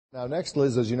Now next,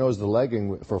 Liz, as you know, is the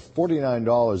legging for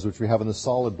 $49, which we have in the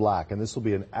solid black, and this will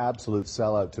be an absolute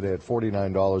sellout today at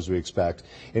 $49 we expect,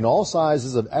 in all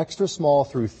sizes of extra small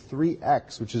through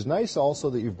 3X, which is nice also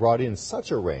that you've brought in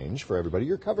such a range for everybody.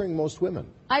 You're covering most women.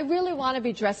 I really want to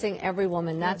be dressing every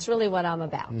woman. That's really what I'm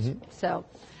about. So,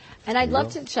 and I'd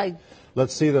love to.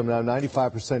 Let's see them now.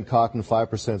 95% cotton, 5%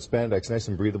 spandex, nice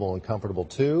and breathable and comfortable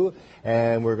too.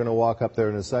 And we're going to walk up there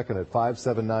in a second at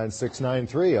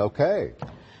 579,693. Okay.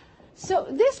 So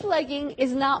this legging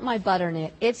is not my butter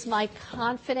knit, it's my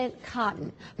confident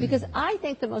cotton, because I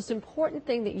think the most important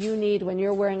thing that you need when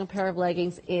you're wearing a pair of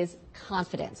leggings is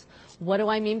confidence. What do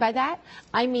I mean by that?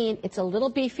 I mean it's a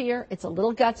little beefier, it's a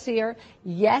little gutsier.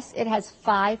 Yes, it has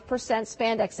 5%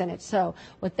 spandex in it. So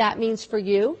what that means for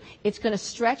you, it's going to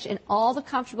stretch in all the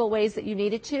comfortable ways that you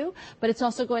need it to, but it's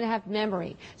also going to have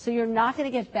memory. So you're not going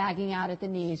to get bagging out at the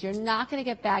knees, you're not going to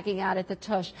get bagging out at the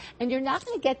tush, and you're not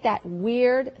going to get that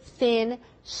weird, thin,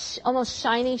 almost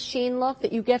shiny sheen look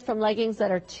that you get from leggings that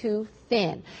are too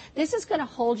thin. This is going to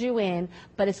hold you in,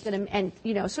 but it's going to, and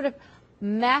you know, sort of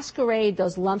masquerade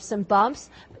those lumps and bumps,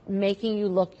 making you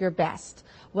look your best.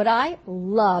 What I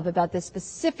love about this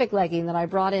specific legging that I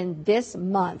brought in this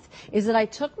month is that I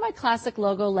took my classic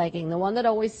logo legging, the one that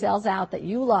always sells out that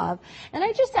you love, and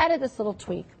I just added this little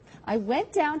tweak. I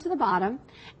went down to the bottom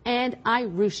and I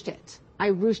ruched it.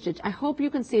 I hope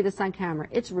you can see this on camera.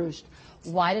 It's ruched.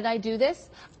 Why did I do this?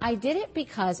 I did it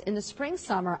because in the spring,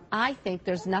 summer, I think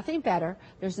there's nothing better,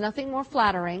 there's nothing more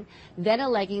flattering than a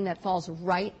legging that falls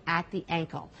right at the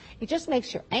ankle. It just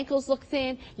makes your ankles look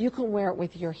thin. You can wear it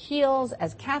with your heels,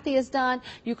 as Kathy has done.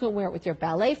 You can wear it with your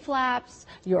ballet flaps,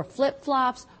 your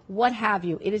flip-flops, what have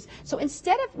you. It is so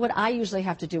instead of what I usually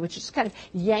have to do, which is kind of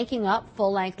yanking up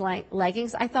full-length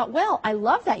leggings, I thought, well, I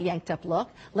love that yanked-up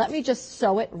look. Let me just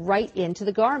sew it right into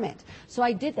the garment. So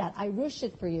I did that. I ruched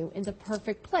it for you in the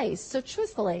perfect place. So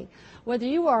truthfully, whether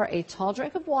you are a tall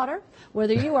drink of water,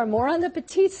 whether you are more on the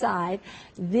petite side,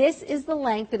 this is the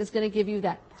length that is going to give you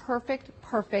that perfect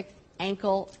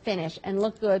ankle finish and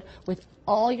look good with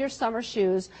all your summer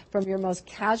shoes, from your most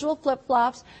casual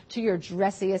flip-flops to your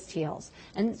dressiest heels.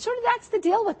 And sort of that's the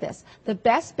deal with this. The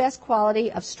best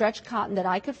quality of stretch cotton that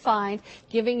I could find,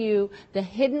 giving you the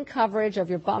hidden coverage of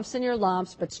your bumps and your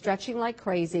lumps, but stretching like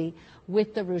crazy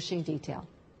with the ruching detail.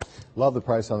 Love the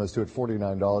price on this too at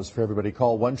 $49 for everybody.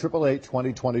 Call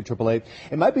 1-888-2020-888.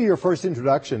 It might be your first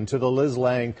introduction to the Liz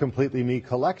Lange Completely Me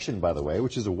collection, by the way,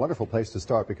 which is a wonderful place to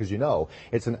start because, you know,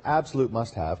 it's an absolute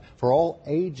must-have for all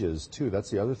ages, too. That's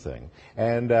the other thing.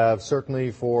 And certainly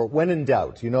for when in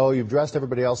doubt. You know, you've dressed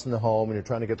everybody else in the home and you're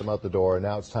trying to get them out the door, and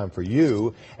now it's time for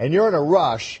you, and you're in a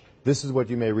rush. This is what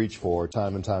you may reach for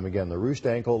time and time again, the ruched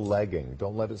ankle legging.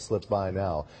 Don't let it slip by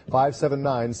now.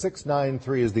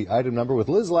 579-693 is the item number with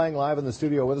Liz Lange live in the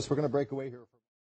studio with us. We're going to break away here.